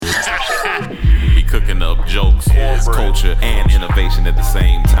culture and innovation at the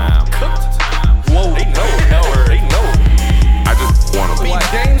same time. Whoa, they know. I just wanna be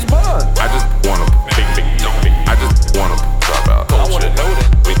James Bond. I just wanna I just wanna talk about culture. I wanna know that.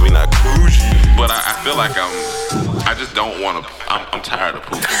 We not bougie, but I feel like I just don't wanna. I'm tired of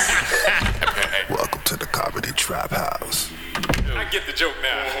pooping. Welcome to the Comedy Trap House. I get the joke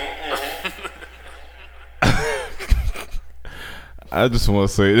now. I just want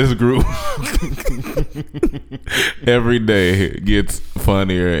to say this group every day gets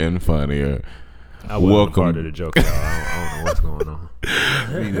funnier and funnier. I wasn't Welcome. part of the joke, y'all. I don't know what's going on.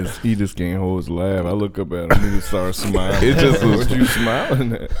 He just can't hold his laugh. I look up at him and he starts smiling. It just was- What you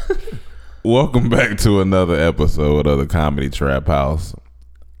smiling at? Welcome back to another episode of the Comedy Trap House.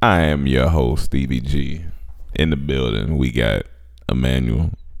 I am your host, Stevie G. In the building, we got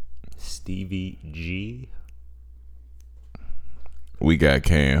Emmanuel. Stevie G. We got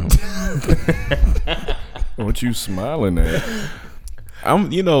Cam. What you smiling at?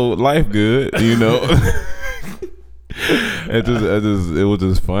 Life good, It was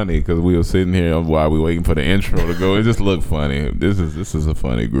just funny because we were sitting here while we waiting for the intro to go. It just looked funny. This is a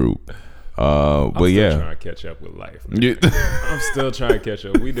funny group. I'm But still yeah, trying to catch up with life. Man. Yeah. I'm still trying to catch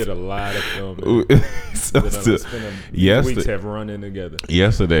up. We did a lot of filming. Weeks have run in together.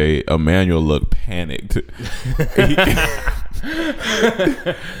 Yesterday, Emmanuel looked panicked.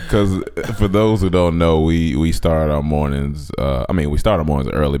 Because for those who don't know, we start our mornings. We start our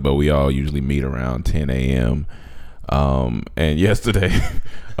mornings early, but we all usually meet around 10 a.m. And yesterday,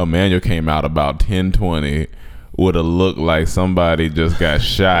 Emmanuel came out about 10:20 with a look like somebody just got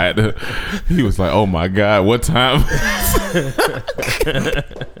shot. He was like, "Oh my God, what time?"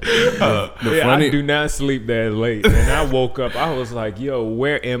 I do not sleep that late, and I woke up. I was like, "Yo,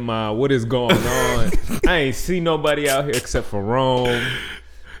 where am I? What is going on? I ain't see nobody out here except for Rome."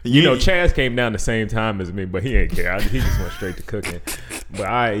 Chaz came down the same time as me, but he ain't care. He just went straight to cooking. But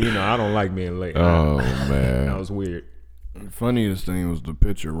I don't like being late. Oh man, that was weird. The funniest thing was the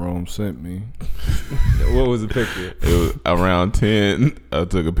picture Rome sent me. What was the picture? it was around 10. I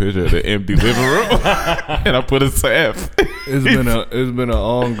took a picture of the empty living room and I put a staff. It's been an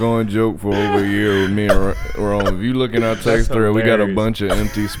ongoing joke for over a year with me and Rome. If you look in our text thread, we got a bunch of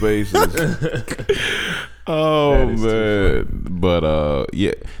empty spaces. Oh man, but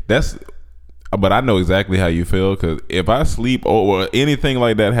yeah, But I know exactly how you feel because if I sleep or anything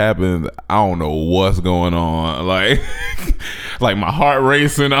like that happens, I don't know what's going on. Like my heart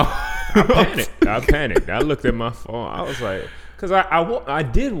racing. I panicked. I looked at my phone. I was like, because I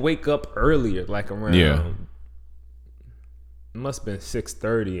did wake up earlier, like around. Yeah. It must have been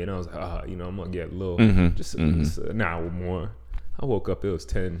 6:30, and I was like, I'm gonna get a little just an hour more. I woke up, it was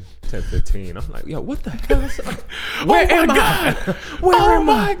 10:15. I'm like, yo, what the hell is up? Where am I? Where am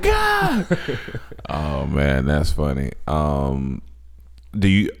I? God. Oh man, that's funny.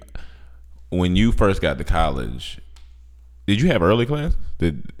 When you first got to college, did you have early classes?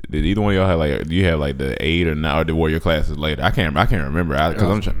 Did either one of y'all have do you have like the 8 or 9, or were your classes later? I can't remember.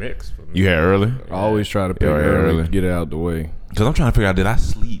 Because I'm mixed for me. You had early? I always try to pick early to get it out the way. Because I'm trying to figure out, did I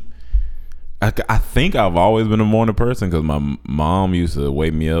sleep? I think I've always been a morning person because my mom used to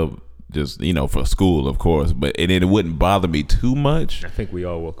wake me up just, for school, of course. But it wouldn't bother me too much. I think we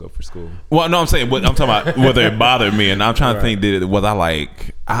all woke up for school. Well, no, I'm talking about whether it bothered me. And I'm trying to think, was I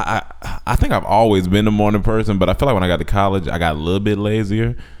like, I think I've always been a morning person. But I feel like when I got to college, I got a little bit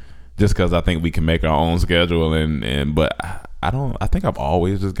lazier just because I think we can make our own schedule. But I think I've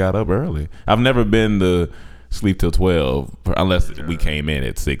always just got up early. I've never been the sleep till 12 unless we came in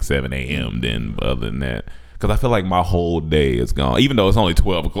at 6, 7 a.m. Then other than that, because I feel like my whole day is gone, even though it's only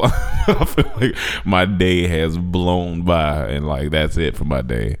 12 o'clock. I feel like my day has blown by and like that's it for my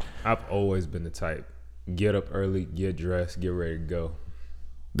day. I've always been the type, get up early, get dressed, get ready to go.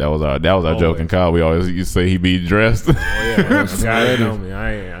 That was our joke in college. We always used to say he be dressed. Oh yeah, guys know me.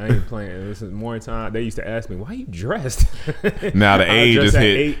 I ain't playing. This is more time. They used to ask me, "Why you dressed?" Now the age is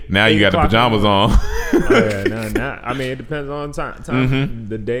hit. Now you got the pajamas on. Oh yeah, now. I mean, it depends on time,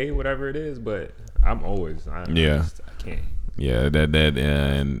 the day, whatever it is. But I'm always. I can't. Yeah, that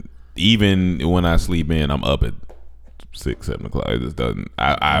and even when I sleep in, I'm up at 6, 7 o'clock. It just doesn't.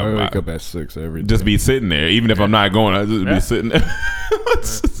 I wake up at 6 every day. Just be sitting there, even if I'm not going. I just be sitting there.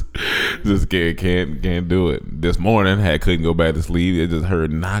 Just can't do it. This morning, couldn't go back to sleep. It just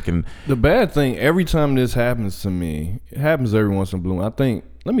heard knocking. The bad thing, every time this happens to me, it happens every once in a blue moon. I think,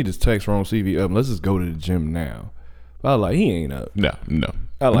 let me just text Ron CV up. Let's just go to the gym now. But I was like, he ain't up. No.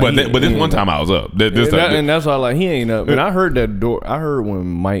 Like, but this one time I was up. And that's why, like, he ain't up. And I heard that door. I heard when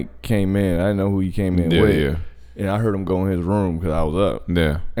Mike came in. I didn't know who he came in with. Yeah. And I heard him go in his room because I was up.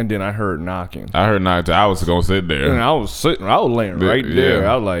 Yeah. And then I heard knocking. I heard knock. I was gonna sit there. And I was sitting. I was laying right there.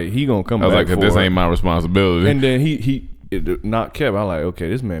 I was like, he gonna come I was back like, for this it. ain't my responsibility. And then it knocked Kev. I was like, okay,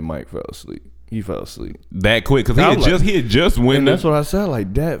 this man Mike fell asleep. He fell asleep. That quick because he had just went. And that's what I said.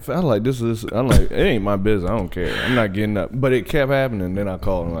 Like that. I like this. I'm like, it ain't my business. I don't care. I'm not getting up. But it kept happening. Then I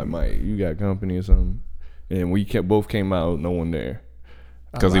called him like, Mike, you got company or something? And we both came out, no one there.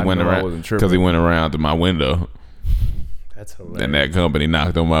 Because he went around. Because he went around to my window. That's hilarious. And that company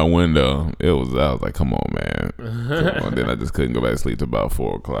knocked on my window. I was like, come on, man. Come on. Then I just couldn't go back to sleep till about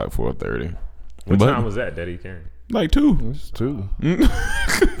 4 o'clock, 4:30. What time was that he came? Like 2. It's 2.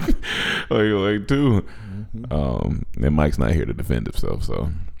 like 2. And Mike's not here to defend himself,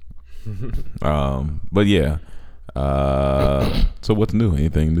 so. But yeah. So what's new?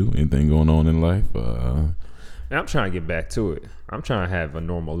 Anything new? Anything going on in life? Now I'm trying to get back to it. I'm trying to have a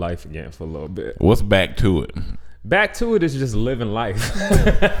normal life again for a little bit. What's back to it? Back to it is just living life.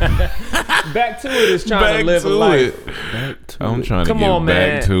 Back to it is trying to live a life. I'm trying to Come get on,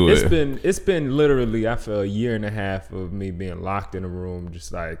 man. back to it. It's been literally, I feel, a year and a half of me being locked in a room,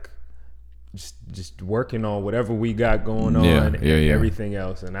 just working on whatever we got going on and everything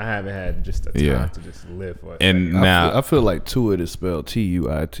else, and I haven't had just the time to just live for it. And now I feel like to it is spelled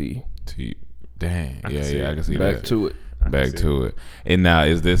TUIT. Dang, I can see Back that. to it. Back to it. And now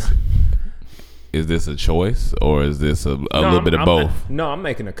is this a choice or is this a little bit of both? I'm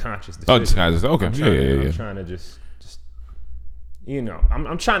making a conscious decision. Oh, just conscious. Okay, I'm trying to just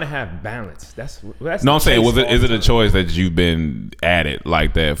I'm trying to have balance. That's no, I'm saying, is it a choice that you've been at it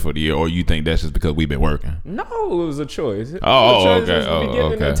like that for the year, or you think that's just because we've been working? No, it was a choice. Okay.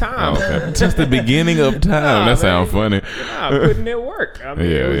 Of time. Okay. Just the beginning of time. That sounds funny. Putting in work. I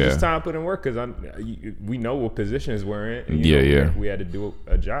mean, it was just time putting in work because we know what positions we're in. And, we had to do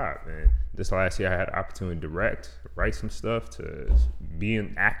a job, and this last year I had the opportunity to direct, write some stuff, to be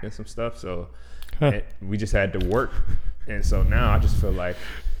in acting some stuff. So we just had to work. And so now I just feel like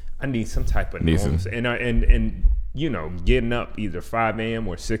I need some type of norms. And getting up either 5 a.m.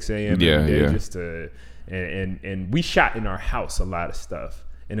 or 6 a.m. every day just to and we shot in our house a lot of stuff.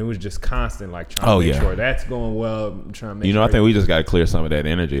 And it was just constant, like trying to make sure that's going well. Trying to make sure I think we just got to clear some of that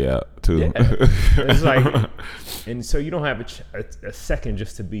energy out too. Yeah. It's like, and so you don't have a second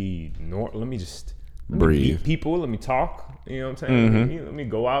just to be let me breathe. Meet people. Let me talk. You know what I'm saying? Mm-hmm. Let me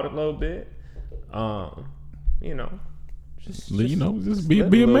go out a little bit. Just be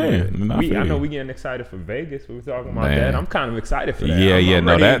a man. I know we getting excited for Vegas. We were talking about that. I'm kind of excited for that. I'm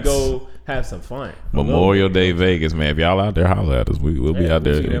ready to go have some fun. Memorial Day Vegas, man. If y'all out there, holler at us. We'll be out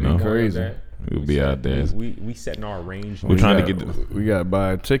there. Crazy. We'll be out there. We setting our range. We're trying to get. We got to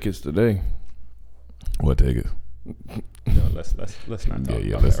buy tickets today. What tickets? No, let's not talk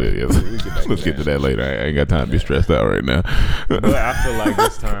about that's that. it. Yes. Let's get to that later. I ain't got time to be stressed out right now. But I feel like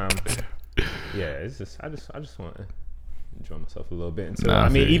this time, it's just I just want to enjoy myself a little bit. And so,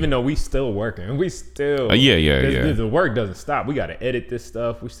 even though we still working, we still the work doesn't stop. We got to edit this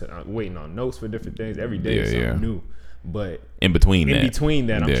stuff. We still waiting on notes for different things every day. Is something new. But in between that,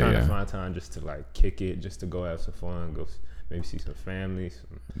 I'm trying to find time just to like kick it, just to go have some fun, go maybe see some families,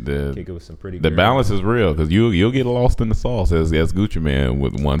 kick it with some pretty. The girls. Balance is real because you'll get lost in the sauce, as Gucci Man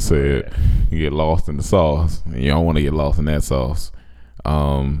once said. You get lost in the sauce, and you don't want to get lost in that sauce.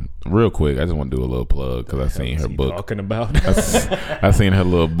 Real quick, I just want to do a little plug because I seen her book. Talking about, I seen her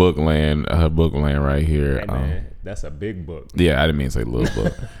little book land. Her book land right here. Hey man, that's a big book. Yeah, I didn't mean to say little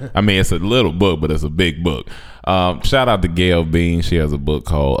book. I mean it's a little book, but it's a big book. Shout out to Gail Bean. She has a book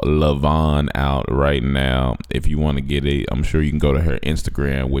called Lavon out right now. If you want to get it, I'm sure you can go to her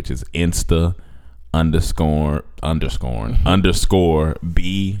Instagram, which is Insta __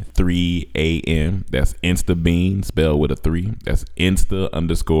 B3AM. That's Insta Bean spelled with a 3. That's Insta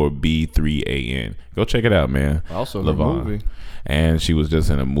 _ B3AM. Go check it out, man. Also the movie. And she was just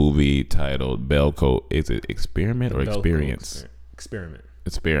in a movie titled Belko. Is it Experiment or Experience? Experiment.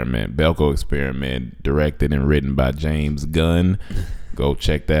 Belko Experiment, directed and written by James Gunn. Go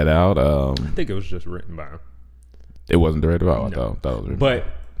check that out. I think it was just written by him. It wasn't directed by him. I thought it was written. But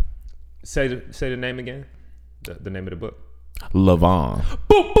say the name again. The name of the book. Lavon.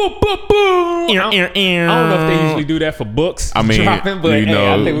 Boop, boop, boop, boop. I don't know if they usually do that for books. I mean, dropping, but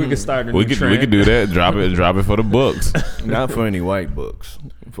I think we could start a new trend. We could do that. Drop it for the books. Not for any white books.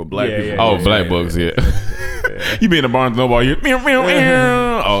 For black people. Black books. Yeah. You be in the Barnes Noble. You.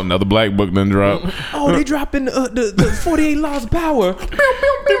 Oh, another black book done drop. Oh, they dropping the 48 Laws of Power.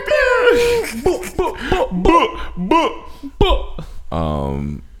 Book.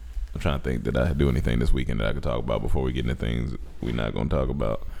 I'm trying to think, did I do anything this weekend that I could talk about before we get into things we're not going to talk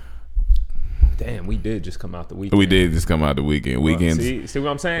about? Damn, we did just come out the weekend. We did just come out the weekend. Weekends. See what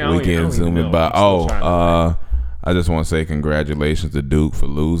I'm saying? I don't Weekends even zooming know. by. I'm still trying to I just want to say congratulations to Duke for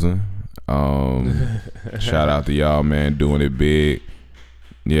losing. Shout out to y'all, man, doing it big.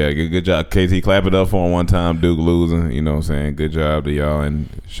 Yeah, good job. KT, clap it up for him one time. Duke losing, you know what I'm saying? Good job to y'all, and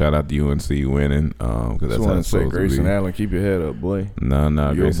shout out to UNC winning. Because that's Just how want it's to say, supposed to Grayson be. Allen, keep your head up, boy. No,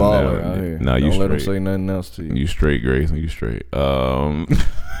 You're a Grayson baller Allen. out here. No, you Don't let him straight. say nothing else to you. You straight, Grayson. You straight.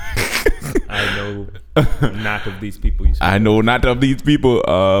 I know not of these people. You I know not of these people.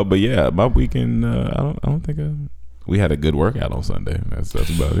 But yeah, my weekend. I don't think we had a good workout on Sunday. That's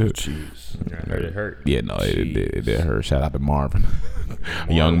about it. Jeez. I heard it hurt. Yeah, no, it did hurt. Shout out to Marvin,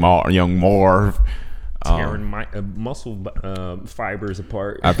 young Marv. Tearing my muscle fibers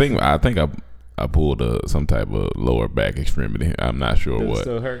apart. I think I pulled some type of lower back extremity. I'm not sure Does it what.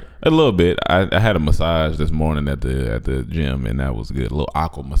 still hurt? A little bit. I had a massage this morning at the gym, and that was good. A little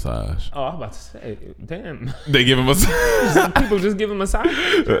aqua massage. Oh, I was about to say, damn. They give him massage. People just give a massage.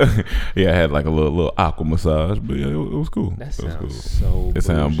 Yeah, I had like a little aqua massage, but yeah, it was cool. That It was cool. sounds so. It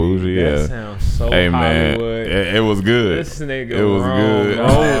sound bougie, yeah. That sounds so Hey man, Hollywood. it was good. This nigga, It was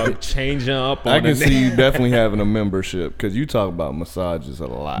good. Change up. I On can the see you definitely having a membership because you talk about massages a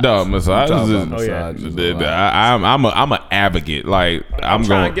lot. No, You massages talk is. about massages a lot. I'm an advocate. Like I'm trying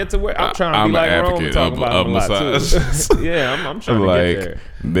going to get to where I'm trying to I'm be like an Rome advocate talking about of him a lot massages. too. Yeah, I'm trying to get there.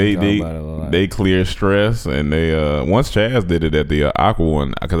 They Talk about it a lot. they clear stress, and they once Chaz did it at the aqua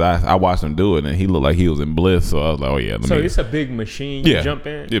one, because I watched him do it, and he looked like he was in bliss. So I was like, oh yeah, let So me. it's a big machine you Yeah. jump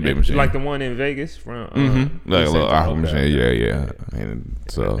in? Yeah, big machine. Like the one in Vegas from like a little aqua okay. machine, yeah. And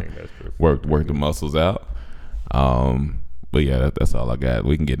so think that's pretty work the muscles out. But yeah, that's all I got.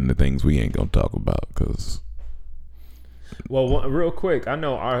 We can get into things we ain't gonna talk about because. Well, real quick, I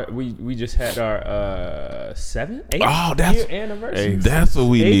know we just had our 8th that's- year anniversary. That's what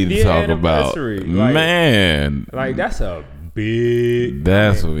we need to Eighth-year talk about, anniversary. Like- man. Like that's a big.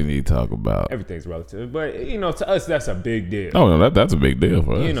 That's what we need to talk about. Everything's relative, but to us that's a big deal. Oh no, that's a big deal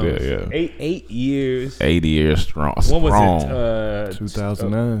for us. Yeah. 8 years. 80 years strong. When was strong. it?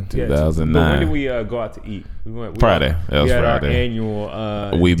 2009. Yeah, 2009. But when did we go out to eat? We went Friday. That was we had Friday. Our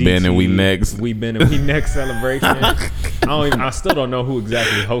annual. We been and we next. We been and we next celebration. I still don't know who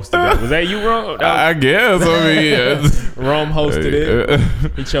exactly hosted it. Was that you, Rome? I guess. I mean, yeah. Rome hosted it.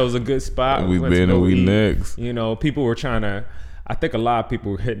 He chose a good spot. We went to been go and we eat. next. People were trying to. I think a lot of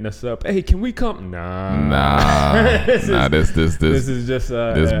people were hitting us up. Hey, can we come? Nah. This is just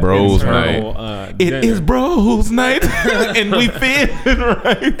this bros internal, night. dinner. It is bros night, and we fit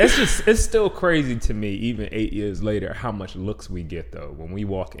right. It's still crazy to me, even 8 years later, how much looks we get though when we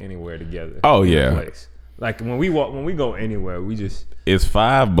walk anywhere together. Oh, in a yeah. place. Like when we go anywhere, we just. It's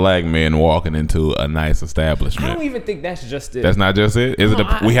 5 black men walking into a nice I establishment. don't even think that's just it. That's not just it. Is No,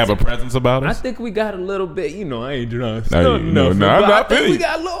 it? We have a presence about I us. think we got a little bit. I ain't doing No, nothing. no, I'm but not I think feeling we you.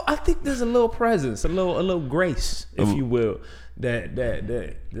 got a little. I think there's a little presence, a little grace, if you will,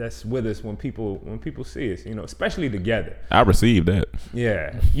 that's with us when people see us. Especially together. I received that.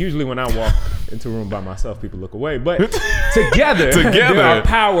 Yeah. Usually when I walk into a room by myself, people look away. But together, Together. there are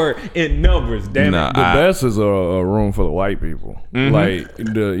power in numbers. Damn Nah, it. The best is a room full of white people. Mm-hmm. Like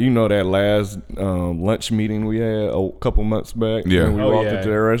that last lunch meeting we had a couple months back. Yeah. when we Oh, walked yeah. into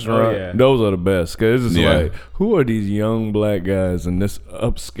the restaurant. Oh, yeah. Those are the best because it's just Yeah. like, who are these young black guys in this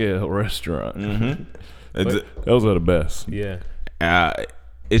upscale restaurant? Those are the best. Yeah.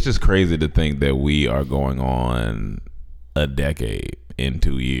 It's just crazy to think that we are going on a decade in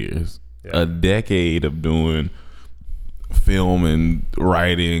 2 years. Yeah. A decade of doing film and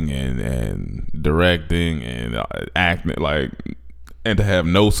writing and directing and acting, and to have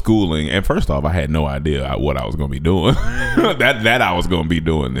no schooling. And first off, I had no idea what I was going to be doing. that I was going to be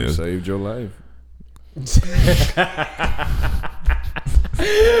doing this. Saved your life.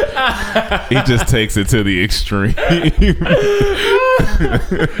 He just takes it to the extreme.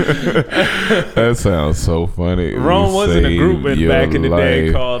 That sounds so funny. Rome You was in a saved group your back in the day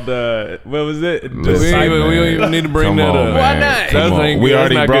life. called what was it? We Listen, don't even need to bring Come that on, up. man. Why not? Come That's on. ain't We good.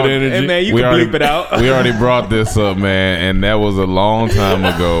 already That's not brought good energy. Hey man, you we can already, bleep it out. We already brought this up, man, and that was a long time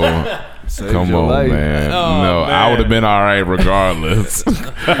ago. Saved Come your on, life. man. Oh, No, I man. would have been all right regardless.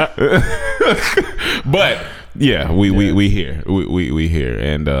 But yeah, we here. We here,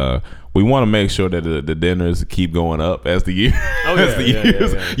 and we want to make sure that the dinners keep going up as the year. Oh, as yeah, the yeah,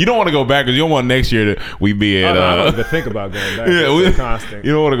 years. yeah, yeah. You don't want to go backwards. You don't want next year to we be at. I don't even think about going back. Yeah, It's constant.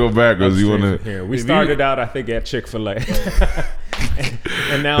 you don't want to go backwards. You want Here. to. We started out, I think, at Chick-fil-A.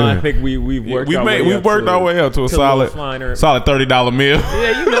 And now I think we've worked our way up to a a solid $30 meal.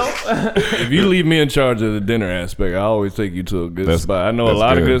 Yeah, you know. If you leave me in charge of the dinner aspect, I always take you to a good spot. I know a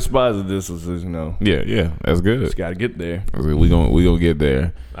lot of good spots. This is, you know. Yeah, that's good. Just gotta get there. We gonna get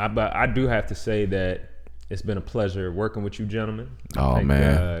there. But I do have to say that it's been a pleasure working with you, gentlemen. Oh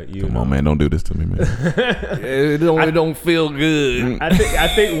man, come on, man! Don't do this to me, man. It don't feel good. I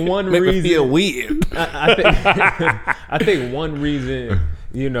think one Make reason me feel weird. I think one reason,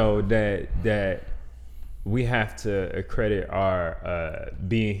 you know, that we have to credit our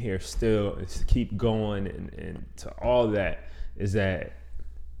being here still is to keep going and to all that is that,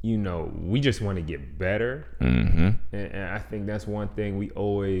 you know, we just want to get better. Mm-hmm. And I think that's one thing we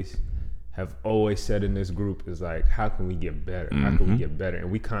have always said in this group is like, how can we get better? How can we get better?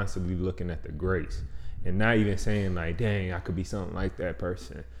 And we constantly looking at the grace and not even saying like, dang, I could be something like that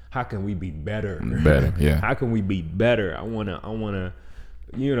person. How can we be better? Better, yeah. How can we be better? I wanna,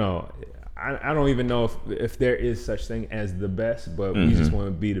 you know, I don't even know if there is such thing as the best, but we just want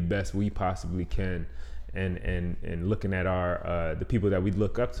to be the best we possibly can. And looking at our the people that we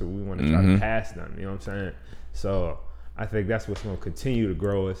look up to, we want to try to pass them. You know what I'm saying? So I think that's what's going to continue to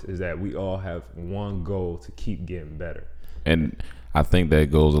grow us is that we all have one goal to keep getting better. And I think that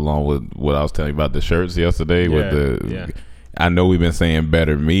goes along with what I was telling you about the shirts yesterday. I know we've been saying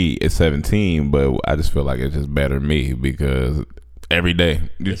better me at 17, but I just feel like it's just better me because every day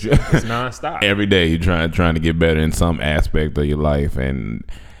it's nonstop. Every day you're trying to get better in some aspect of your life, and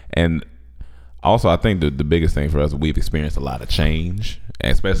also I think the biggest thing for us, we've experienced a lot of change,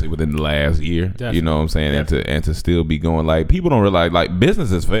 especially within the last year. Definitely. You know what I'm saying? And to still be going, like, people don't realize, like,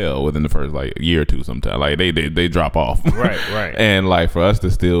 businesses fail within the first like year or two sometimes. Like they drop off. Right. And like for us to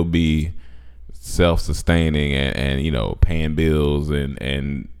still be self-sustaining and you know, paying bills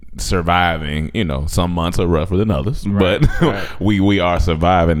and surviving, you know, some months are rougher than others, but we are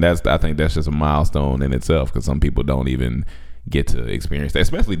surviving. I think that's just a milestone in itself, because some people don't even get to experience that,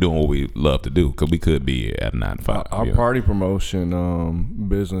 especially doing what we love to do, because we could be at 9 to 5. Our party promotion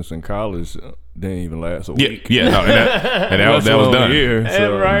business in college didn't even last a week. No, and that was done. Year,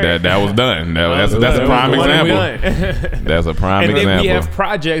 so. That was done. That's a prime example. That's a prime example. And then we have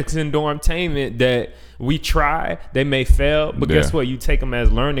projects in Dormtainment that we try, they may fail, but guess what? You take them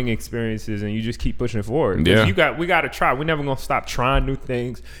as learning experiences and you just keep pushing forward. Yeah. We got to try. We're never going to stop trying new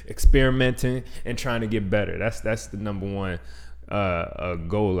things, experimenting, and trying to get better. That's the number one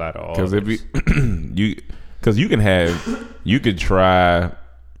goal out of all. Because you could try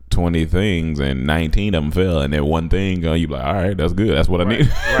 20 things and 19 of them fail, and then one thing you be like, all right, that's good. That's what I need.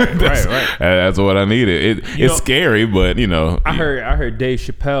 Right. That's what I needed. It's scary, but you know. I heard Dave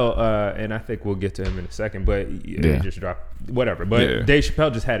Chappelle, and I think we'll get to him in a second, but it just dropped whatever. But Dave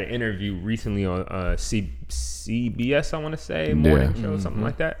Chappelle just had an interview recently on CBS, I want to say, morning show, something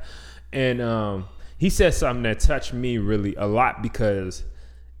like that, and he said something that touched me really a lot, because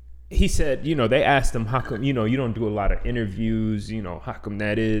he said, you know, they asked him, how come, you know, you don't do a lot of interviews, you know, how come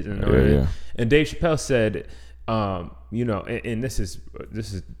that is? And Dave Chappelle said, you know, and this is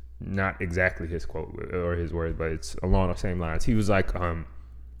not exactly his quote or his words, but it's along the same lines. He was like,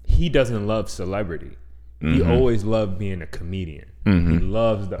 he doesn't love celebrity. He always loved being a comedian. He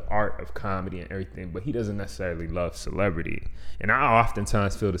loves the art of comedy and everything, but he doesn't necessarily love celebrity. And I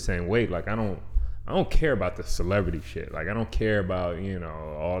oftentimes feel the same way. Like, I don't care about the celebrity shit. Like, I don't care about, you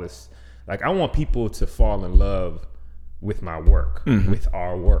know, all this. Like, I want people to fall in love with my work, with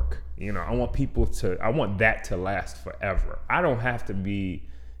our work. You know, I want that to last forever. I don't have to be,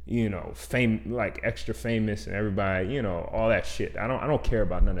 you know, like extra famous and everybody, you know, all that shit. I don't care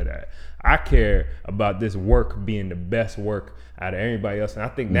about none of that. I care about this work being the best work out of everybody else. And I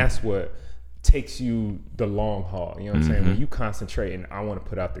think that's what takes you the long haul. You know what I'm saying? When you concentrate and I want to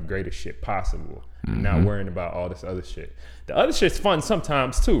put out the greatest shit possible, not worrying about all this other shit. The other shit's fun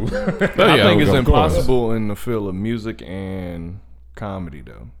sometimes too. I think it's impossible in the field of music and comedy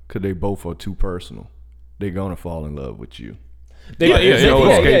though, because they both are too personal. They're gonna fall in love with you.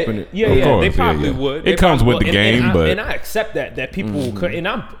 Escaping it. They probably would. It comes with the game, and I accept that people could, and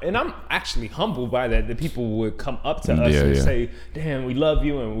I'm actually humbled by that people would come up to us and say, "Damn, we love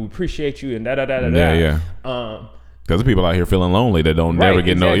you and we appreciate you," and da da da da da. Because people out here feeling lonely that don't never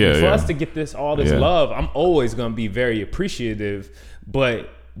get For us to get all this love, I'm always gonna be very appreciative, but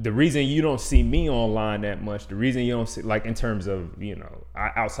the reason you don't see me online that much, the reason you don't see, like, in terms of,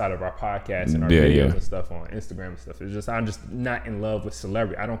 outside of our podcast and our videos and stuff on Instagram and stuff, it's just, I'm just not in love with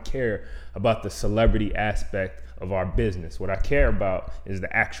celebrity. I don't care about the celebrity aspect of our business. What I care about is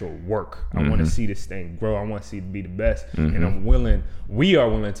the actual work. I want to see this thing grow. I want to see it be the best. And we are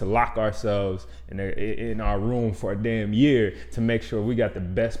willing to lock ourselves in our room for a damn year to make sure we got the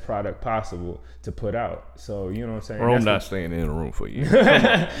best product possible to put out. So, you know what I'm saying? Or I'm not staying in a room for you.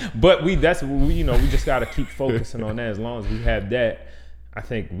 But we just got to keep focusing on that. As long as we have that, I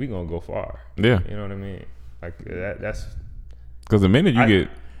think we're going to go far. Yeah. You know what I mean? Like that's because the minute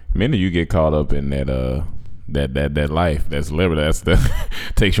you get caught up in that life, that celebrity,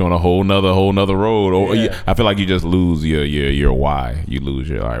 takes you on a whole nother road. Or I feel like you just lose your why. You lose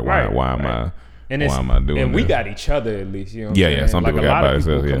your why am I? And why am I doing and we this? got each other at least, you know what I'm saying? Some like people a got lot by of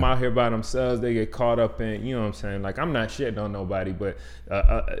people themselves, come out here by themselves, they get caught up in, you know what I'm saying? Like, I'm not shitting on nobody, but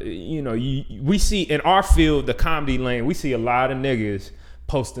we see in our field, the comedy lane, we see a lot of niggas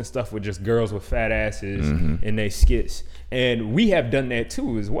posting stuff with just girls with fat asses in their skits. And we have done that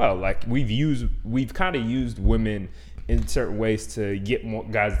too as well. Like, we've kind of used women in certain ways to get more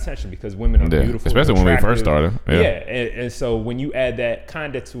guys' attention because women are beautiful, especially when we first started. And so when you add that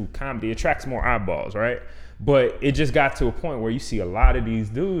kind of to comedy, it attracts more eyeballs, right? But it just got to a point where you see a lot of these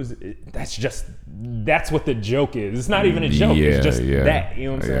dudes. That's what the joke is. It's not even a joke. It's just that. You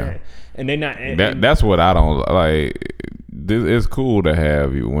know what I'm saying? And they're not. That's what I don't like. It's cool to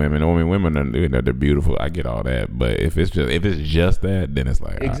have women. I mean, women are they're beautiful. I get all that, but if it's just that, then it's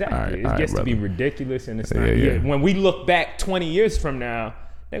like exactly. It gets to be ridiculous, and it's not. When we look back 20 years from now,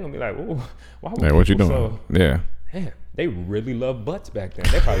 they're gonna be like, "Oh, why would what you doing?" Damn, they really loved butts back then.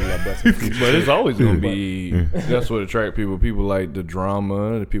 They probably love butts in the future. But it's always going to be, that's what attract people. People like the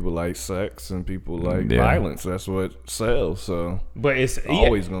drama, the people like sex, and people like violence. That's what sells. So, but it's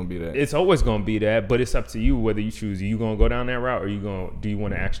always going to be that. It's always going to be that, but it's up to you whether you choose. Are you going to go down that route, or do you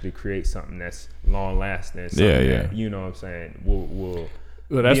want to actually create something that's long lasting? That, you know what I'm saying? Will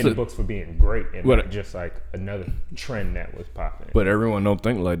be in the books for being great and not just like another trend that was popping. But everyone don't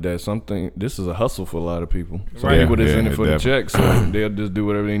think like that. This is a hustle for a lot of people. Some people just in it for the check, so they'll just do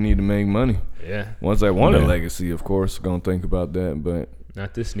whatever they need to make money. Yeah. Once they want a legacy, of course, gonna think about that. But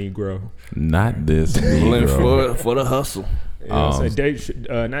not this Negro. Not this Negro. for the hustle. So not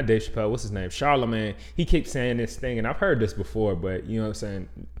Dave Chappelle. What's his name? Charlamagne. He keeps saying this thing, and I've heard this before, but you know what I'm saying.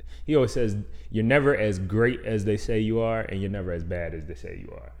 He always says, you're never as great as they say you are, and you're never as bad as they say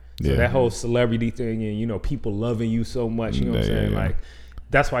you are. So that whole celebrity thing and, people loving you so much, you know what I'm saying? Like,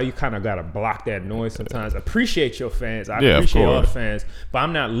 that's why you kind of got to block that noise sometimes. Appreciate your fans. I appreciate all the fans, but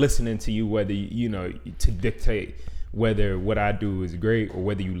I'm not listening to you whether, to dictate whether what I do is great or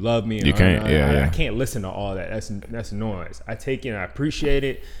whether you love me. You can't, I can't listen to all that. That's noise. I take it and I appreciate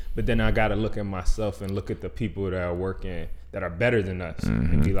it, but then I got to look at myself and look at the people that are working that are better than us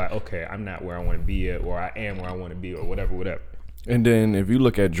and be like, okay, I'm not where I want to be at, or I am where I want to be, or whatever. And then if you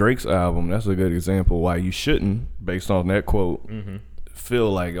look at Drake's album, that's a good example why you shouldn't, based on that quote,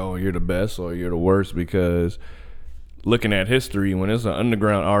 feel like, oh, you're the best or you're the worst, because looking at history, when there's an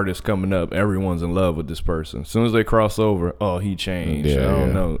underground artist coming up, everyone's in love with this person. As soon as they cross over, oh, he changed. I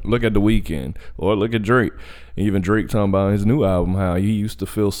don't know. Look at The Weeknd, or look at Drake. Even Drake talking about his new album, how he used to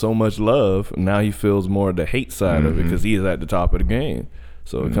feel so much love, now he feels more the hate side of it because he is at the top of the game.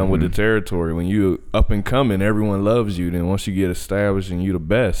 So it comes with the territory. When you up and coming, everyone loves you. Then once you get established and you the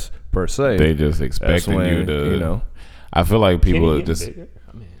best per se, they just expecting you to. I feel like people just.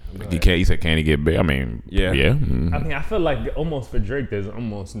 You said, can he get big? I mean, yeah. I mean, I feel like almost for Drake, there's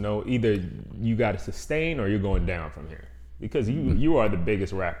almost no, either you got to sustain or you're going down from here. Because you are the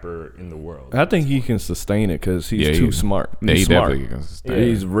biggest rapper in the world. I think he can sustain it because he's too smart. He's smart. Definitely can sustain it.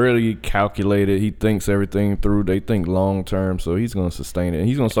 He's really calculated. He thinks everything through. They think long term, so he's going to sustain it. And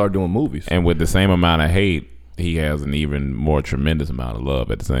he's going to start doing movies. And with the same amount of hate, he has an even more tremendous amount of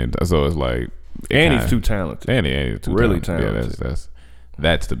love at the same time. So it's like, he's too talented. And he's too really talented. Yeah,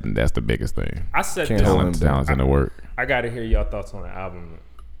 that's the biggest thing. I said talent's in the work. I got to hear y'all thoughts on the album.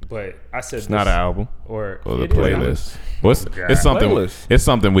 But I said it's not an album or the playlist. It's something. Playlist. It's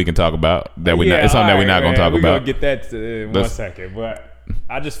something we can talk about that we. It's something that we're not going to talk about. We're gonna get that in 1 second. But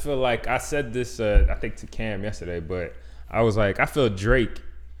I just feel like I said this. I think to Cam yesterday. But I was like, I feel Drake.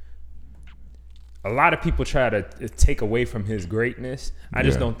 A lot of people try to take away from his greatness. I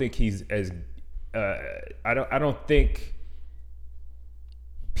just don't think he's as. I don't think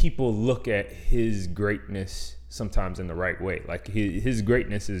people look at his greatness sometimes in the right way. Like his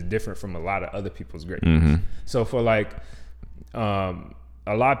greatness is different from a lot of other people's greatness. So for like a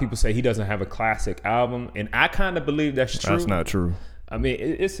lot of people say he doesn't have a classic album, and I kind of believe that's true. That's not true. I mean,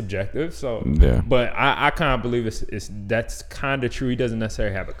 it's subjective. So, Yeah. but I kind of believe it's that's kind of true. He doesn't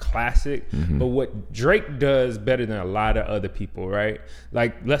necessarily have a classic, but what Drake does better than a lot of other people, right?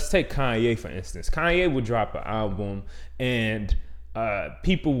 Like, let's take Kanye for instance. Kanye would drop an album, and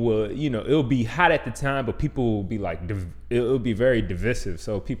people will, it'll be hot at the time, but people will be like, it'll be very divisive.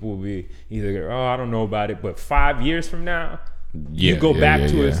 So people will be either, oh, I don't know about it, but 5 years from now, you go back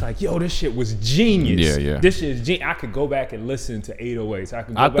to it, it's like, yo, this shit was genius. Yeah. This shit is genius. I could go back and listen to 808s. I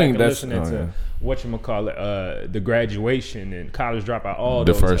could go back and listen to whatchamacallit, The Graduation and College Dropout, all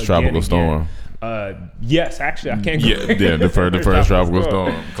The those First again, Tropical Storm. Yes, actually, I can't go The first Tropical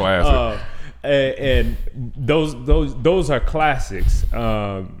Storm. Classic. and those are classics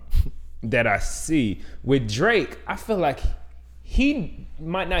that I see. With Drake, I feel like he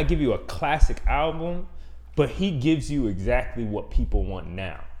might not give you a classic album, but he gives you exactly what people want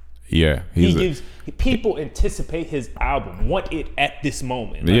now. Yeah. People anticipate his album, want it at this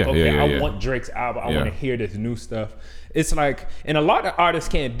moment. Yeah, I want Drake's album. I want to hear this new stuff. It's like, and a lot of artists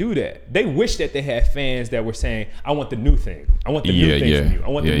can't do that. They wish that they had fans that were saying, I want the new thing. I want the new things from you. I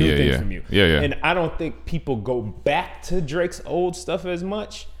want the new things from you. Yeah. And I don't think people go back to Drake's old stuff as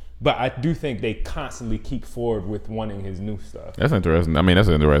much, but I do think they constantly keep forward with wanting his new stuff. That's interesting. I mean, that's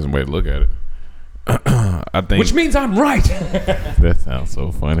an interesting way to look at it. I think, Which means I'm right. that sounds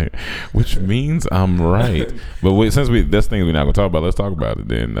so funny. Which means I'm right. But since that's things we're not gonna talk about, let's talk about it.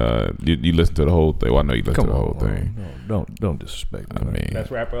 Then you listen to the whole thing. Well, I know you listen to the whole thing. No, don't disrespect me. I mean, Best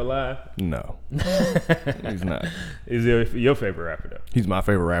rapper alive? No, he's not. Is your favorite rapper though? He's my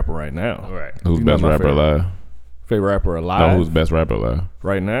favorite rapper right now. All right. who's he's best not my rapper favorite. alive? Favorite rapper alive? No, who's best rapper alive?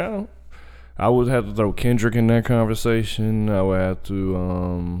 Right now, I would have to throw Kendrick in that conversation. I would have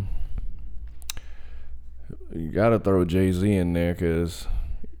to. You gotta throw Jay-Z in there because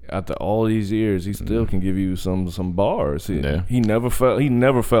after all these years, he still can give you some bars. He never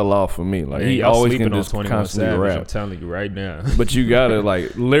fell off for me. Like, he always can just constantly rap. I'm telling you right now. But you gotta,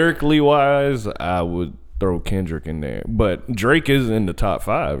 like, lyrically wise, I would throw Kendrick in there. But Drake is in the top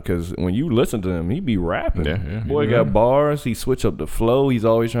 5 because when you listen to him, he be rapping. Boy got bars. He switch up the flow. He's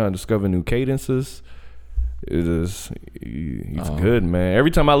always trying to discover new cadences. He's good, man. Every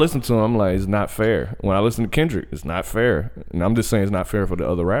time I listen to him, I'm like, it's not fair. When I listen to Kendrick, it's not fair. And I'm just saying it's not fair for the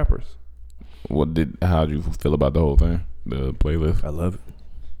other rappers. How did you feel about the whole thing? The playlist? I love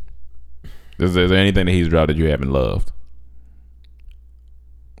it. Is there anything that he's dropped that you haven't loved?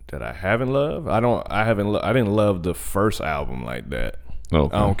 That I haven't loved? I didn't love the first album like that.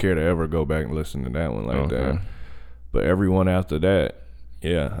 Okay. I don't care to ever go back and listen to that one like that. But everyone after that,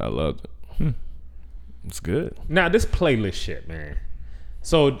 yeah, I loved it. It's good. Now, this playlist shit, man.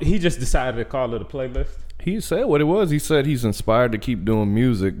 So he just decided to call it a playlist? He said what it was. He said he's inspired to keep doing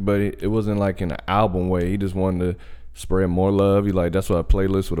music, but it wasn't like in an album way. He just wanted to spread more love. That's why a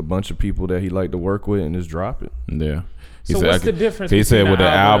playlist with a bunch of people that he liked to work with and just drop it. Yeah. So what's the difference? He said with the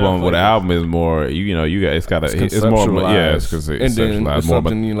album, and a album is more, it's more, it's and then it's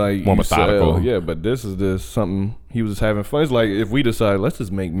something you like, more methodical. Yeah, but this is just something he was just having fun. It's like if we decide, let's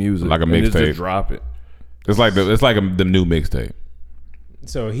just make music, like a and just mixtape, drop it. It's like the new mixtape.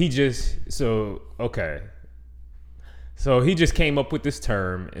 So he just came up with this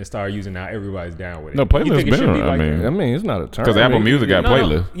term and started using it. Now everybody's down with it. No, playlist better. I mean, it's not a term. Because Apple Music got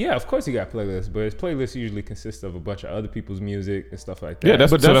playlists. Yeah, of course he got playlists, but his playlist usually consists of a bunch of other people's music and stuff like that. Yeah,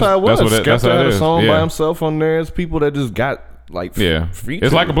 that's how it was. Skepta had a song by Yeah. himself on there. It's people that just got like features.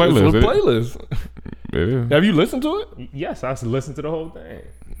 It's like a playlist. It's a playlist. It is. Have you listened to it? Yes, I listened to the whole thing,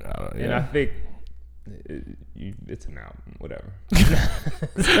 and I think it's an album, whatever.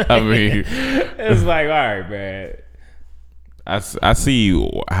 I mean, it's like, all right, man. I see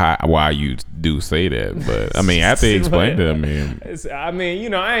why you do say that, but I mean, after he explained it, I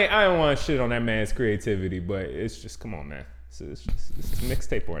mean, I don't want to shit on that man's creativity, but it's just, come on, man. It's a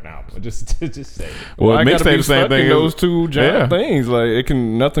mixtape or an album. Just say it. Well, I gotta mixtape, be same stuck thing. in those two giant things. Like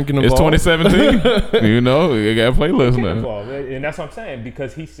nothing can It's evolve. 2017. You got a playlist now. And that's what I'm saying,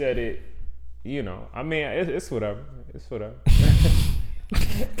 because he said it. I mean, it's whatever. It's whatever.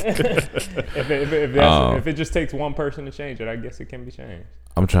 if it just takes one person to change it, I guess it can be changed.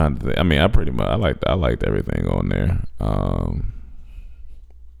 I'm trying to think. I mean, I liked everything on there. I'm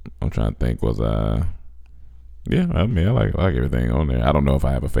trying to think. Yeah, I mean, I like everything on there. I don't know if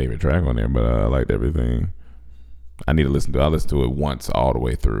I have a favorite track on there, but I liked everything. I listened to it once all the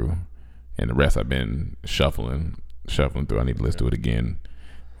way through, and the rest I've been shuffling through. I need to listen to it again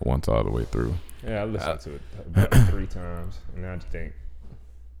once all the way through. Yeah, I listened to it about 3 times, and I think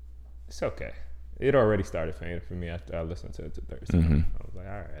it's okay. It already started fading for me after I listened to it the third time. I was like,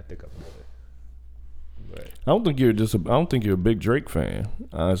 all right, I think I'm good. But I don't think you're a big Drake fan,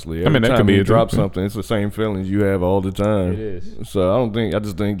 honestly. I mean, Every that time could be you a drop Drake fan. something, it's the same feelings you have all the time. it is. So I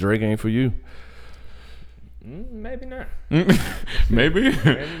just think Drake ain't for you. Maybe not. Maybe.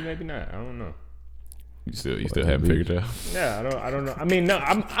 Maybe not. I don't know. You still haven't figured it out. Yeah, I don't know. I mean, no,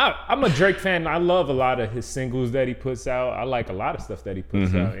 I'm a Drake fan. I love a lot of his singles that he puts out. I like a lot of stuff that he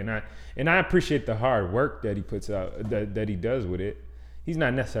puts out, and I appreciate the hard work that he puts out, that he does with it. He's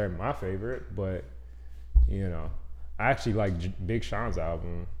not necessarily my favorite, but you know, I actually like Big Sean's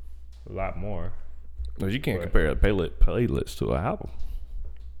album a lot more. No, you can't compare a playlist to an album.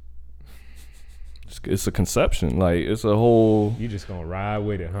 It's a conception. Like, it's a whole. You just gonna ride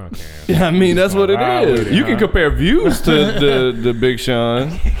with it, huh, Cam? Yeah, I mean, that's what it ride with is. it, You can huh? compare views to the Big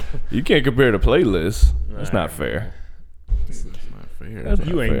Sean. You can't compare the playlist. That's not fair. That's not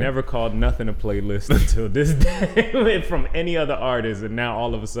You ain't fair. never called nothing a playlist until this day from any other artist, and now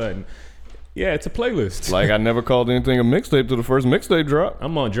all of a sudden, yeah, it's a playlist. Like, I never called anything a mixtape till the first mixtape drop.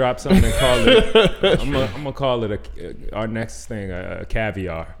 I'm gonna drop something and call it. I'm gonna call it our next thing a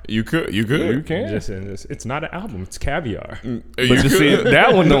caviar. You could. You can. It's not an album. It's caviar. But you see,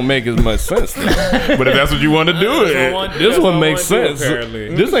 that one don't make as much sense. Though. But if that's what you want to do, This one makes sense.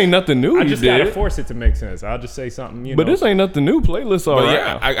 Apparently. This ain't nothing new. I you just did. gotta force it to make sense. I'll just say something. But this ain't nothing new. Playlists all But right.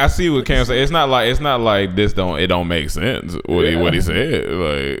 yeah, I see what Cam said. It's not like this don't make sense. What he said,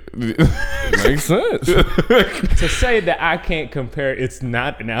 like Makes sense. to say that I can't compare. It's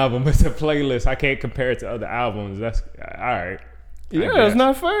not an album. It's a playlist. I can't compare it to other albums. That's all right. Yeah, it's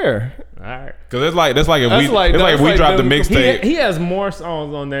not fair. All right. because it's like if That's we like- it's like that's if we like dropped the them- mixtape. He has more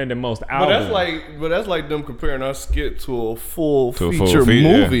songs on there than most But albums. that's like them comparing our skit to a full To a full feature feature,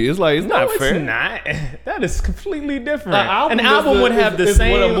 movie. It's like it's No, not fair. it's not. That is completely different. An An album would have the is what a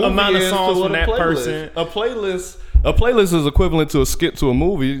same movie amount of is to songs what from a that playlist. person. A playlist is equivalent to a skit to a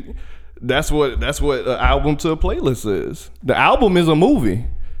movie. That's what an album to a playlist is. The album is a movie.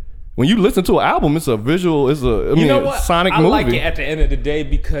 When you listen to an album, it's a visual. You know what? Sonic I movie. like it at the end of the day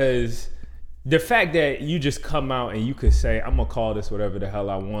because the fact that you just come out and you could say, I'm gonna call this whatever the hell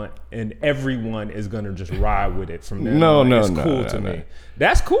I want, and everyone is gonna just ride with it from there. on. It's cool to me.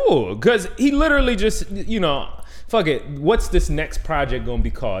 That's cool because he literally just, fuck it. What's this next project gonna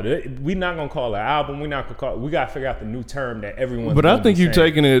be called? We're not gonna call it an album. We're not gonna call it. We gotta figure out the new term that everyone's. But I gonna think be you're saying.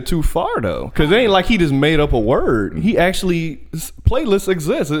 taking it too far though, because it ain't like he just made up a word. He actually playlists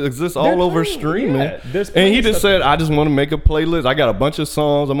exist. It exists all They're over plenty, streaming. yeah. There's And plenty he of just stuff. said, "I just want to make a playlist. I got a bunch of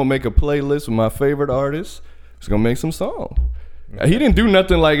songs. I'm gonna make a playlist with my favorite artists. Just gonna make some songs." He didn't do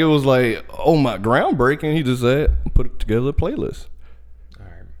nothing like it was like, oh my, groundbreaking. He just said, put together a playlist. All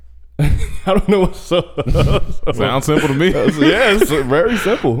right. I don't know what's so. Sounds simple to me. Yeah, it's very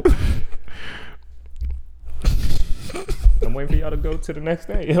simple. I'm waiting for y'all to go to the next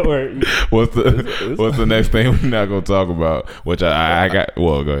thing. Or What's the next thing we're not gonna talk about? Which I got.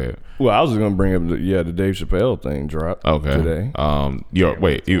 Well, go ahead. Well, I was just gonna bring up the Dave Chappelle thing dropped Okay. today. You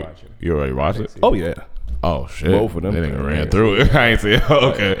wait to you watch it. you already watched it? Oh yeah. Oh shit! Both of them They nigga things. ran through it. I ain't see it.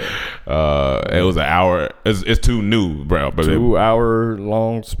 Okay. It was an hour. It's too new, bro. But 2 hour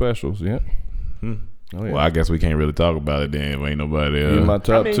long specials. Yeah. Oh, yeah. well, I guess we can't really talk about it then. Ain't nobody. In my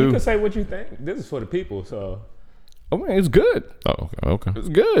top you two. can say what you think. This is for the people, so. Oh man, it's good. Oh, okay. It's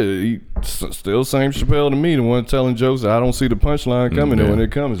good. Still same Chappelle to me, the one telling jokes. I don't see the punchline coming, yeah. and when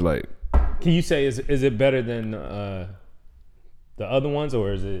it comes, like Can you say is it better than the other ones,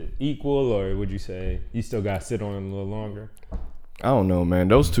 or is it equal, or would you say you still got to sit on it a little longer? I don't know, man.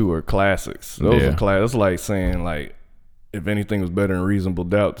 Those two are classics. Those Yeah. are classics. That's like saying like if anything was better than Reasonable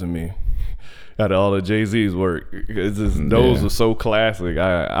Doubt to me. Out of all the Jay-Z's work, it's just, those Yeah. are so classic.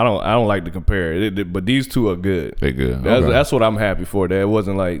 I don't like to compare it, but these two are good. They good. That's, Okay. that's what I'm happy for. That it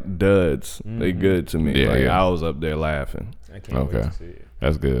wasn't like duds. They good to me. Yeah, like yeah. I was up there laughing. I can't Okay. wait to see it.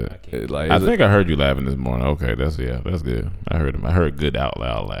 That's good. Like I think I heard you laughing this morning. Okay, that's good. I heard him. I heard good out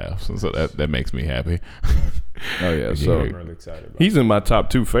loud laughs, so that makes me happy. oh yeah. Yeah. So I'm really excited about he's in my top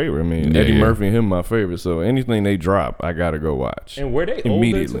two favorite. I mean, Yeah, Eddie yeah. Murphy and him my favorite. So anything they drop, I gotta go watch. it. And were they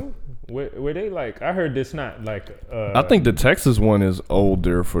Immediately. older too? Were they like? I heard this not like. I think the Texas one is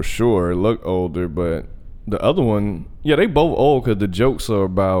older for sure. It look older, but the other one, yeah, they both old because the jokes are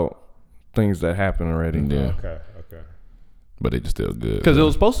about things that happened already. Yeah, Okay. but they just still good. Because it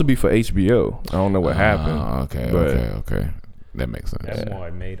was supposed to be for HBO. I don't know what happened. Okay, but okay. That makes sense. That's why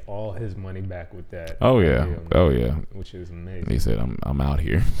I made all his money back with that. Oh yeah, deal, oh yeah. which is amazing. He said, "I'm out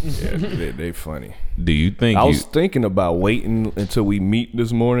here." Yeah, they funny. Do you think I was thinking about waiting until we meet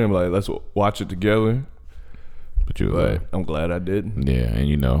this morning. I'm like, let's watch it together. But you, But I'm glad I didn't. yeah,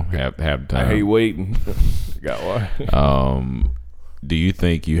 and have the I time. hate waiting. Got why? Do you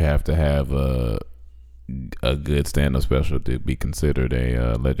think you have to have a good stand-up special to be considered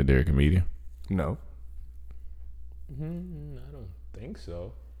a legendary comedian? No. I don't think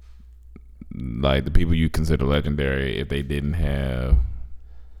so. Like the people you consider legendary, if they didn't have.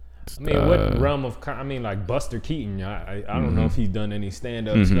 I mean, what realm of? I mean, like Buster Keaton. I don't know if he's done any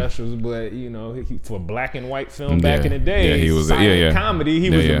stand-up specials, but you know, for black and white film back in the day, he was comedy. He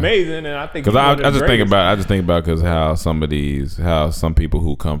was amazing, and I think because I just think about because how some people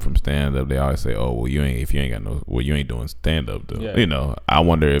who come from stand-up, they always say, oh well, you ain't doing stand-up though. Yeah. You know, I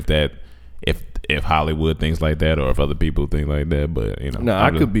wonder if Hollywood thinks like that or if other people think like that, but you know, no, I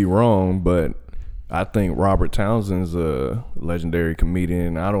could be wrong, but I think Robert Townsend's a legendary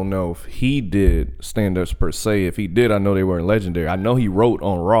comedian. I don't know if he did stand-ups per se. If he did, I know they weren't legendary. I know he wrote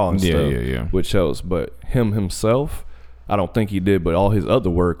on Raw and stuff, which helps. But himself, I don't think he did. But all his other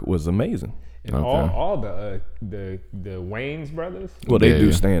work was amazing. And all the Wayans brothers. Well, they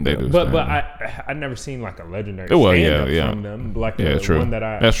do stand-up. But I never seen like a legendary stand-up from them. Like true. One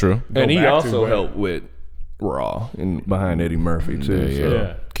that That's true. And he also helped with Raw and behind Eddie Murphy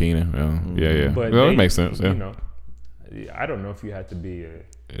too. Keenan. Yeah. But Well, it makes sense. Yeah. You know, I don't know if you have to be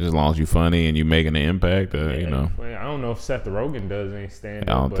as long as you're funny and you making an impact, you know. I don't know if Seth Rogen does any stand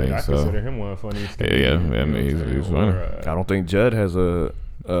I up, don't but think I so. consider him one of the funniest. Yeah, I mean, he's funny. I don't think Judd has I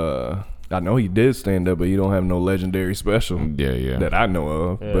know he did stand up, but he don't have no legendary special. Yeah. That I know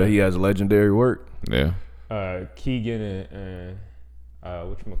of, Yeah. but he has legendary work. Yeah. Keegan and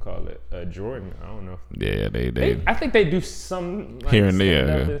Jordan. I don't know. Yeah, they I think they do some like, here and there,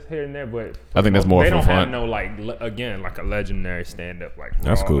 stand-up here and there, but I think that's more they for don't fun. have no like like a legendary stand up like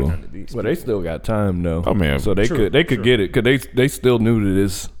That's Raw cool. and none of these But they still got time though. Oh, man. So they could get it because they still new to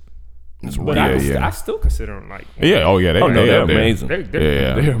this. But I still consider them like Yeah, they're amazing.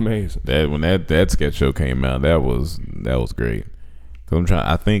 They're amazing. That when that sketch show came out, that was great. Cause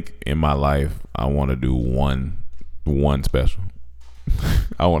I think in my life I want to do one special.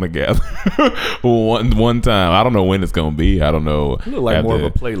 I want to gather one time. I don't know when it's gonna be. I don't know. You look like more of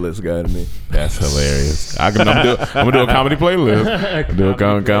a playlist guy to me. That's hilarious. I'm gonna do a comedy playlist. Do a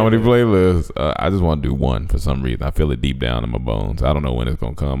comedy playlist. I just want to do one for some reason. I feel it deep down in my bones. I don't know when it's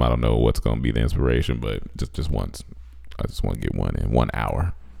gonna come. I don't know what's gonna be the inspiration, but just once. I just want to get one in 1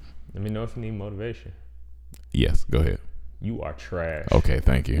 hour. Let me know if you need motivation. Yes, go ahead. You are trash. Okay,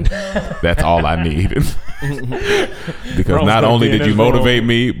 thank you. That's all I need. Because Rome's not gonna only be in did you his motivate room.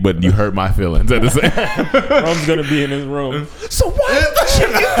 me, but you hurt my feelings at the same. Rome's gonna be in his room. So why the shit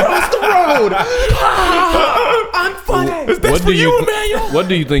you crossed the road? I'm funny. What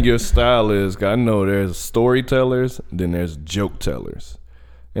do you think your style is? 'Cause I know there's storytellers, then there's joke tellers,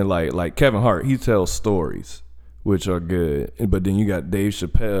 and like Kevin Hart, he tells stories, which are good, but then you got Dave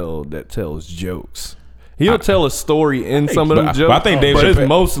Chappelle that tells jokes. He'll tell a story in some of them jokes, but I think Dave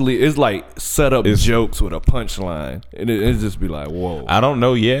Chappelle, it's like set up jokes with a punchline, and it just be like, whoa. I don't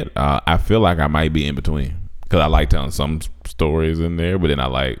know yet. I feel like I might be in between because I like telling some stories in there, but then I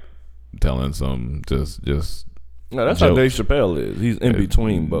like telling some just. No, that's jokes. how Dave Chappelle is. He's in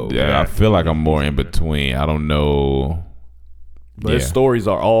between both. Yeah, I feel like I'm more in between. I don't know. But his stories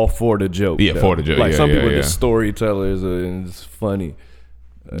are all for the joke. Yeah, though. for the joke. Like some people are yeah. just storytellers, and it's funny.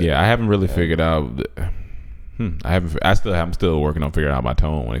 Yeah, I haven't really figured out. I'm still working on figuring out my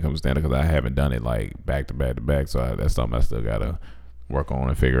tone when it comes to stand up because I haven't done it like back to back to back. So that's something I still gotta work on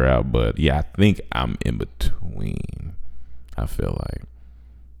and figure out. But yeah, I think I'm in between. I feel like,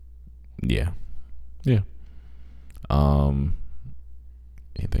 yeah.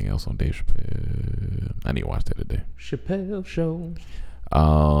 Anything else on Dave Chappelle? I need to watch that today. Chappelle Show.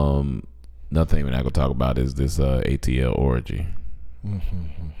 Another thing we're not gonna talk about is this ATL orgy.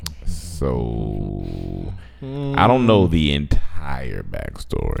 So I don't know the entire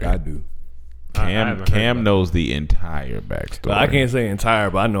backstory. I do. Cam knows the entire backstory. But I can't say entire,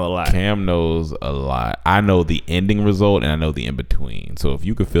 but I know a lot. Cam knows a lot. I know the ending result and I know the in between. So if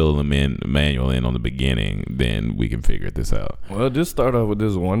you could fill them in, Emmanuel in on the beginning, then we can figure this out. Well, just start off with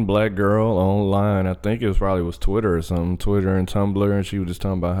this one black girl online. I think it was Twitter or something, Twitter and Tumblr, and she was just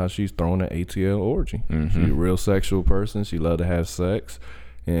talking about how she's throwing an ATL orgy. She's a real sexual person. She loved to have sex,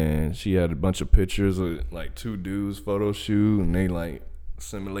 and she had a bunch of pictures of like two dudes photo shoot, and they like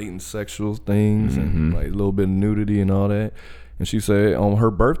simulating sexual things and like a little bit of nudity and all that. And she said on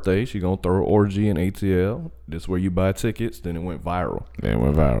her birthday she gonna throw an orgy in ATL. That's where you buy tickets. Then it went viral.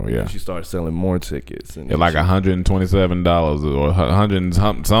 Yeah. And she started selling more tickets. And it's like $127 or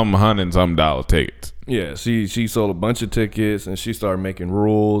 $100 tickets. Yeah, she sold a bunch of tickets and she started making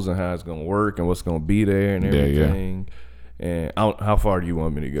rules and how it's gonna work and what's gonna be there and everything. And how far do you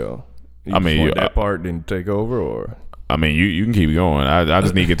want me to go? You just want that part then take over, or? I mean, you can keep going. I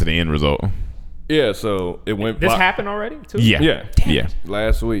just need to get to the end result. Yeah, so it went. This happened already too. Yeah, Yeah.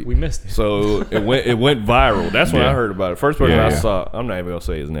 last week. We missed it. So it went viral. That's when Yeah. I heard about it. First person Yeah, I yeah. saw, I'm not even gonna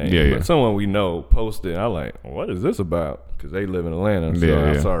say his name. Yeah, but yeah. someone we know posted. I'm like, what is this about? Because they live in Atlanta. So Yeah,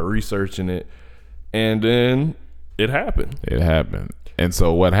 I yeah. started researching it, and then it happened. It happened. And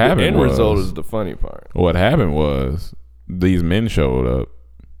so what The happened end was result is the funny part. what happened was these men showed up.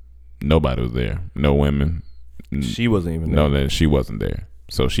 Nobody was there. No women. She wasn't even No, there. that she wasn't there.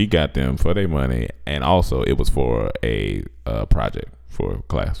 So she got them for their money, and also it was for a project for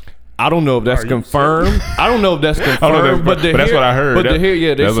class. I don't know if that's confirmed. I don't know if that's confirmed, but that's what I heard. But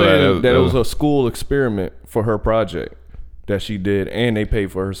they That's what said that it was that a school experiment for her project that she did, and they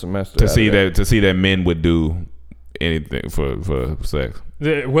paid for her semester to out see of that men would do anything for sex.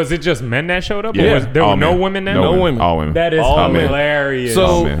 Was it just men that showed up? Yeah. Or was, there All were no men. women there? No women. All women. That is All men. hilarious.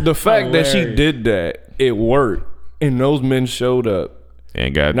 So man. the fact that she Hilarious. did that, it worked, and those men showed up.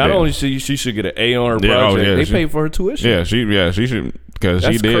 And got Not that. only she should get an A on her Yeah, oh, project, yeah, they she- paid for her tuition. she should because she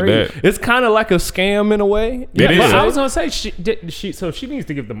That's did crazy. that. It's kind of like a scam in a way. It is. But I was gonna say so she needs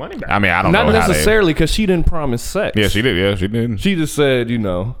to give the money back. I mean, I don't Not know how necessarily because she didn't promise sex. Yeah, she did. Yeah, she did. She just said,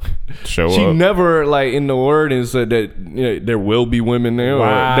 Show she up. never like in the wording said that there will be women there or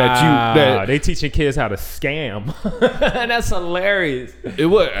that they teaching kids how to scam. That's hilarious. it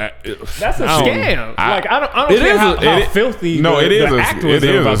was. That's a I don't- scam. I don't It care is how, a- how it- filthy. No, the, it is the a act it was is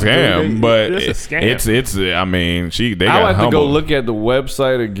a about to do. scam, but it's a scam. it's. I mean, they I got have to humbled. go look at the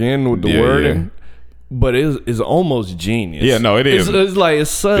website again with the Yeah, wording. yeah. But it's almost genius. Yeah, no, it is. It's like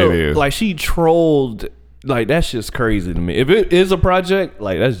it's so It is. like she trolled. Like that's just crazy to me. If it is a project,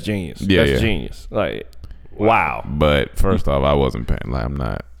 like that's genius. Yeah, that's yeah. genius. Like wow. But first off, I wasn't paying. Like, I'm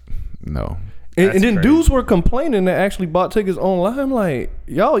not. No. And then crazy. dudes were complaining that actually bought tickets online. I'm like,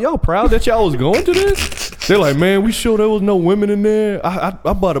 y'all proud that y'all was going to this? They're like, man, we sure there was no women in there. I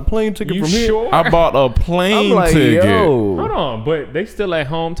bought a plane ticket You from here. sure? I bought a I'm plane like, ticket. yo, Hold on, but they still at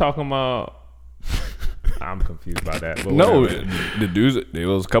home talking about. I'm confused by that. But no, whatever. the dudes. There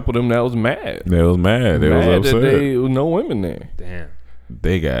was a couple of them that was mad. They was mad. They was Mad upset. that there was no women there. Damn.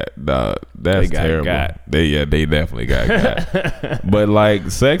 They got that's They got terrible. got. They definitely got. But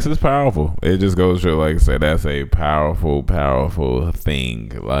like, sex is powerful. It just goes to like say that's a powerful thing.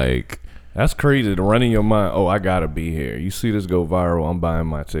 Like, That's crazy to run in your mind. Oh, I gotta be here. You see this go viral? I'm buying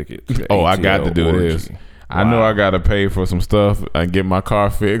my ticket. to oh, I ATL got to do orgy. this. I know I got to pay for some stuff and get my car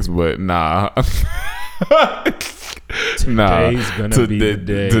fixed, but nah. Today's gonna be the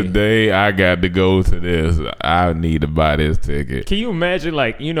day. Today I got to go to this. I need to buy this ticket. Can you imagine,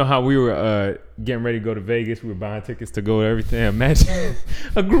 like, you know how we were getting ready to go to Vegas? We were buying tickets to go to everything. Imagine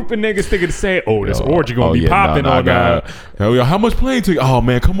a group of niggas thinking to say, "Oh, this orgy gonna be popping on Yo, how much plane ticket? Oh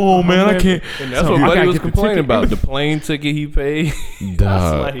man, come on, man, I can't. And that's So what I Buddy gotta was get the complaining ticket. about. The plane ticket he paid. I Duh.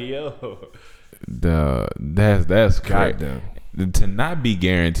 was like, yo. That's crazy. Goddamn. To not be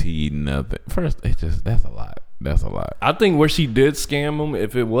guaranteed nothing. First, that's a lot. That's a lot. I think where she did scam him,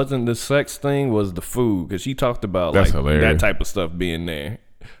 if it wasn't the sex thing, was the food. Because she talked about That's like hilarious. that type of stuff being there.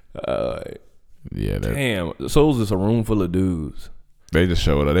 Yeah, Damn. So it was just a room full of dudes. they just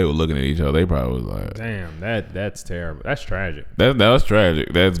showed up. They were looking at each other. They probably was like, Damn, that's terrible. That's tragic. that was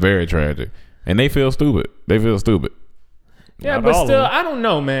tragic. That's very tragic. And they feel stupid. Yeah, Not but all of still, them. I don't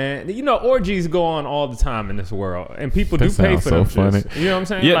know, man. You know, orgies go on all the time in this world, and people That do pay sounds for so them. funny. You know what I'm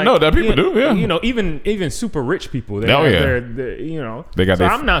saying? Yeah, no, that people do, yeah. You know, even super rich people. They Oh, have yeah. their, you know. They got so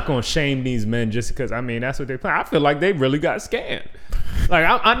their- I'm not gonna shame these men just because. I mean, that's what they play. I feel like they really got scammed. Like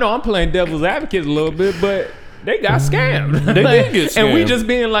I know I'm playing devil's advocate a little bit, but they got scammed. They did get and we scammed. just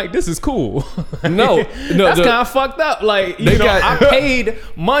being like, this is cool. No, that's the- kind of fucked up. Like, you They know, got- I paid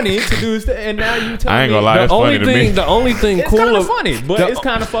money to do this, and now you tell me I ain't gonna lie. The That's only funny to me. thing, the only thing it's cool kind of of- funny, but the- it's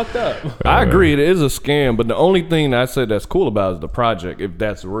kind of fucked up. I agree, it is a scam. But the only thing I said that's cool about is the project, if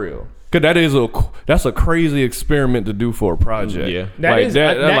that's real. Cause that's a crazy experiment to do for a project. Yeah. That like is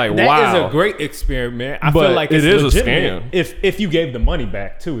that like that wow. is a great experiment. I But feel like it it's is a legitimate scam. if you gave the money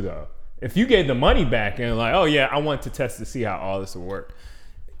back too, though. If you gave the money back and like, oh yeah, I want to test to see how all this will work.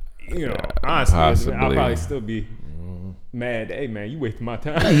 You know, honestly, possibly. I'll probably still be mad. Hey man, you wasting my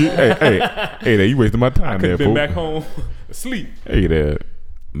time. hey, there, you wasting my time Could there, have been fool. back home asleep. Hey there,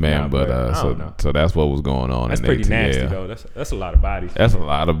 man. Nah, but but I don't know. so that's what was going on. That's in pretty ATL. nasty though. That's a lot of bodies. That's a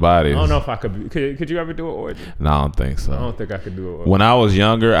lot of bodies. I don't know if I could. Could you ever do an orgy? No, I don't think so. I don't think I could do an orgy. When I was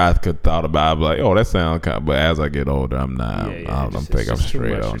younger, I could thought about it, like, oh, that sounds kind of, but as I get older, I'm not. I don't think I'm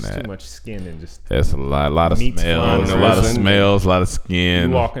straight on that. Too much skin and just That's a lot of Meat's smells, flying a lot of around. smells, a lot of you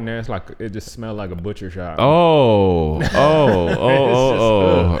skin. walk in there, it's like it just smelled like a butcher shop. Oh, It's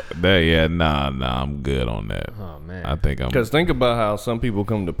that, yeah, nah, I'm good on that. Oh, man. I think I'm. Because think about how some people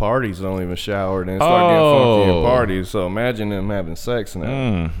come some of the parties don't even shower, then start getting funky in parties. So imagine them having sex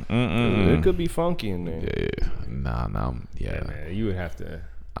now. It could be funky in there. Yeah. Nah. Yeah. Man, you would have to.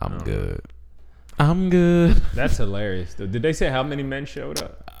 I'm good. That's hilarious. Though. Did they say how many men showed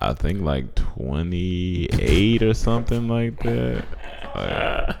up? I think like 28 or something like that.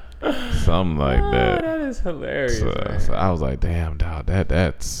 Something like that. That is hilarious. So I was like, damn, dog,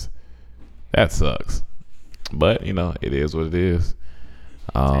 that sucks. But it is what it is.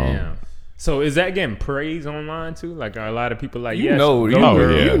 Damn. So is that getting praise online too? Like, are a lot of people like, You yes, know go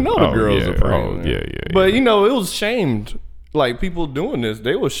the girl. girls are pregnant. Yeah. But it was shamed. Like, people doing this,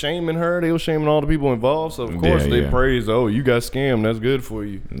 they were shaming her. They were shaming all the people involved. So of course they praise. Oh, you got scammed. That's good for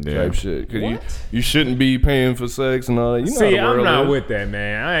you. Type shit. Because you shouldn't be paying for sex and all that. See, I'm not with that,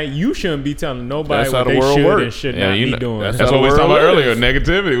 man. You shouldn't be telling nobody That's what how the they world should works. and should not be doing. That's That's how what we the were talking world about earlier. is.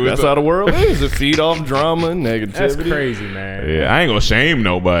 Negativity. That's how the world is. It feed off drama and negativity. That's crazy, man. Yeah, I ain't gonna shame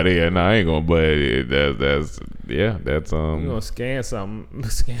nobody, and I ain't gonna. But that's You gonna scan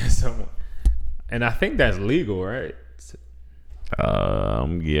something, and I think that's legal, right?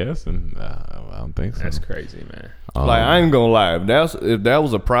 I'm guessing. I don't think so. That's crazy, man. Like, I ain't gonna lie. If that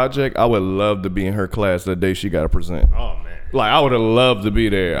was a project, I would love to be in her class that day she got to present. Oh man. Like, I would have loved to be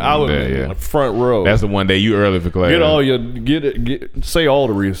there. I would be in the front row. That's the one day you early for class. Say all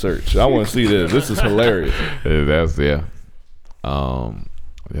the research. I want to see this. This is hilarious. That's Did I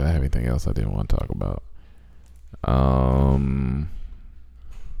have anything else I didn't want to talk about?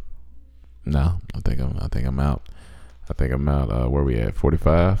 No, I think I'm out. Where we at?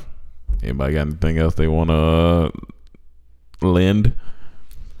 45. Anybody got anything else they want to lend?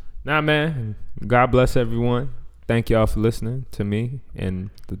 Nah, man. God bless everyone. Thank y'all for listening to me and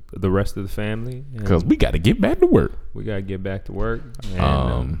the rest of the family. Because we got to get back to work. We got to get back to work.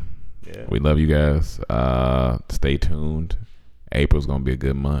 And, We love you guys. Stay tuned. April's going to be a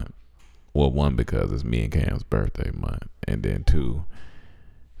good month. Well, one, because it's me and Cam's birthday month. And then two,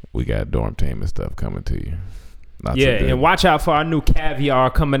 we got dorm team and stuff coming to you. And watch out for our new Caviar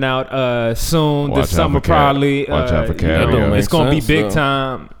coming out soon. This summer, probably. Watch out for Caviar. It's gonna be big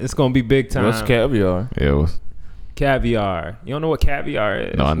time. It's gonna be big time. What's Caviar? Caviar. You don't know what Caviar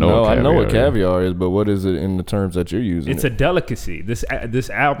is? No, I know. I know what Caviar is, but what is it in the terms that you're using? It's a delicacy. This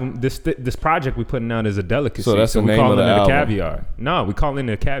album, this project we're putting out is a delicacy. So that's the name of the album. Caviar. No, we call it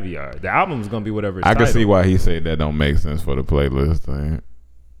a Caviar. The album is gonna be whatever. It's I can titled. see why he said that don't make sense for the playlist thing.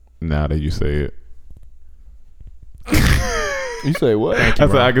 Now that you say it. You say what? I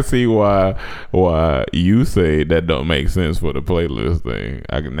said I can see why you say that don't make sense for the playlist thing.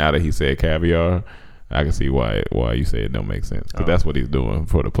 Now that he said Caviar, I can see why you say it don't make sense, because that's what he's doing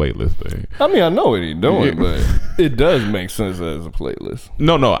for the playlist thing. I mean, I know what he's doing, but it does make sense as a playlist.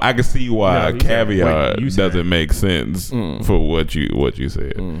 No, I can see why Caviar you said doesn't make sense for what you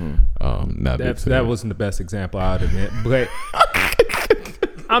said. That wasn't the best example, I'll admit, but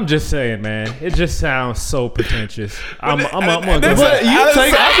I'm just saying, man. It just sounds so pretentious. I'm gonna go. But I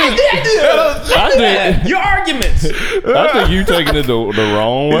think your arguments. I think you taking it the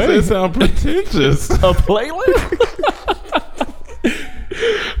wrong way. It sounds pretentious. A playlist?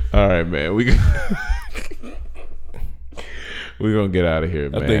 All right, man. We're gonna get out of here,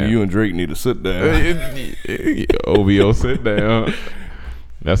 man. I think you and Drake need to sit down. OVO, sit down.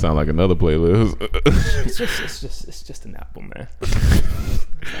 That sounds like another playlist. It's just an album, man.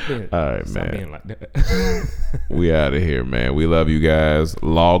 All right, man. Being like that. We out of here, man. We love you guys.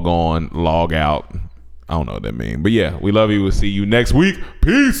 Log on, log out. I don't know what that means, but yeah, we love you. We'll see you next week.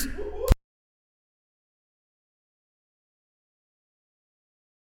 Peace.